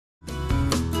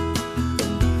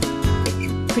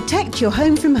Protect your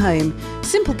home from home.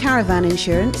 Simple Caravan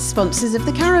Insurance, sponsors of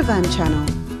the Caravan channel.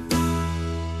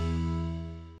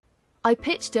 I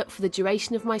pitched up for the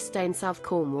duration of my stay in South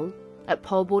Cornwall at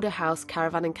Polborder House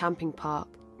Caravan and Camping Park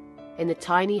in the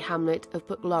tiny hamlet of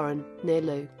Buckloran near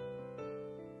Looe.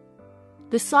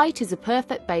 The site is a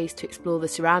perfect base to explore the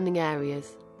surrounding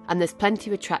areas, and there's plenty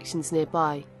of attractions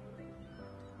nearby.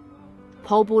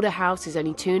 Polborder House is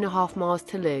only 2.5 miles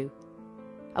to Looe,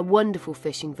 a wonderful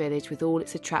fishing village with all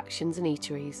its attractions and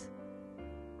eateries.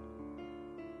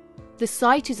 The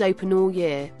site is open all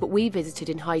year, but we visited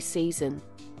in high season.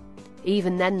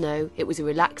 Even then though, it was a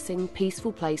relaxing,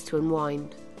 peaceful place to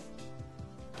unwind.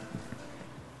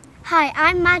 Hi,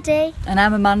 I'm Maddie. And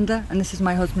I'm Amanda, and this is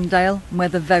my husband Dale, and we're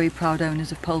the very proud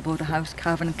owners of Polborder House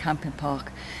Caravan and Camping Park,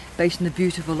 based in the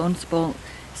beautiful, unspoilt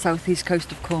southeast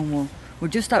coast of Cornwall. We're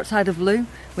just outside of Looe,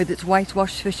 with its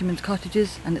whitewashed fishermen's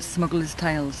cottages and its smugglers'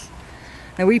 tales.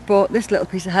 Now, we bought this little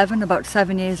piece of heaven about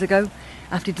 7 years ago,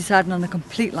 after deciding on a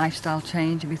complete lifestyle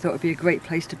change, and we thought it would be a great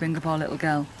place to bring up our little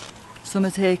girl.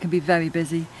 Summers here can be very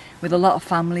busy, with a lot of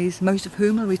families, most of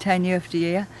whom will return year after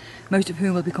year, most of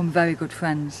whom will become very good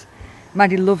friends.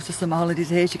 Maddie loves the summer holidays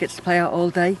here. She gets to play out all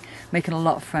day, making a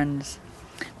lot of friends.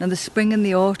 Now, the spring and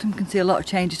the autumn can see a lot of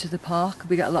changes to the park.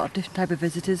 We get a lot of different type of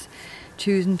visitors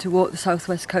choosing to walk the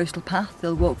southwest coastal path.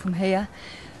 They'll walk from here,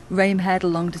 Ramehead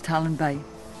along to Talon Bay.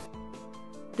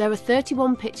 There are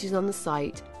 31 pitches on the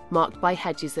site, marked by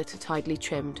hedges that are tidily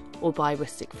trimmed or by a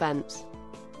rustic fence.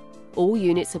 All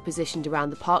units are positioned around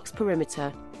the park's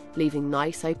perimeter, leaving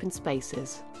nice open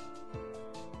spaces.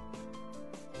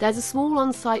 There's a small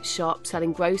on-site shop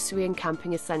selling grocery and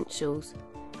camping essentials,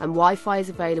 and Wi-Fi is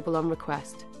available on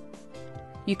request.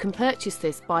 You can purchase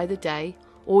this by the day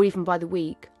or even by the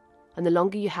week, and the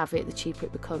longer you have it, the cheaper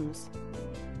it becomes.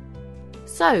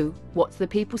 So, what do the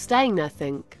people staying there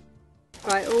think?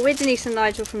 Right, well, we're Denise and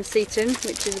Nigel from Seaton,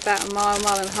 which is about a mile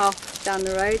and a half down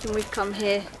the road, and we've come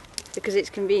here because it's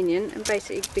convenient and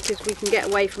basically because we can get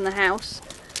away from the house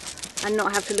and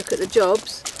not have to look at the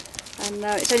jobs. And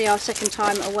it's only our second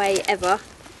time away ever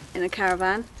in a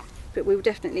caravan, but we'll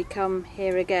definitely come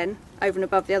here again, over and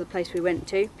above the other place we went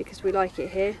to, because we like it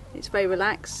here. It's very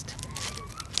relaxed,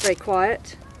 very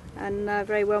quiet, and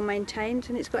very well maintained,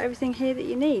 and it's got everything here that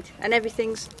you need, and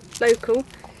everything's local,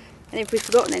 and if we've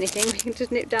forgotten anything we can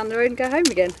just nip down the road and go home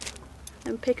again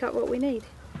and pick up what we need.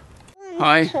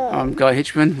 Hi, I'm Guy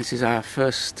Hitchman. This is our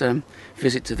first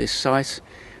visit to this site.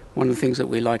 One of the things that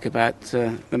we like about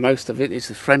the most of it is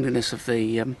the friendliness of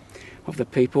the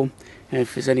people. And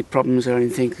if there's any problems or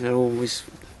anything, they're always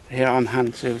here on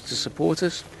hand to support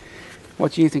us.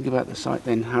 What do you think about the site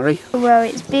then, Harry? Well,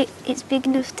 it's big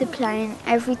enough to play in.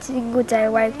 Every single day I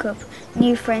wake up,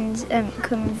 new friends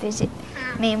come and visit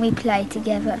me and we play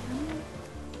together.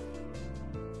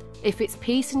 If it's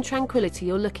peace and tranquility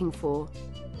you're looking for,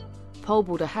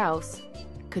 Polborder House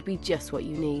could be just what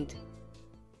you need.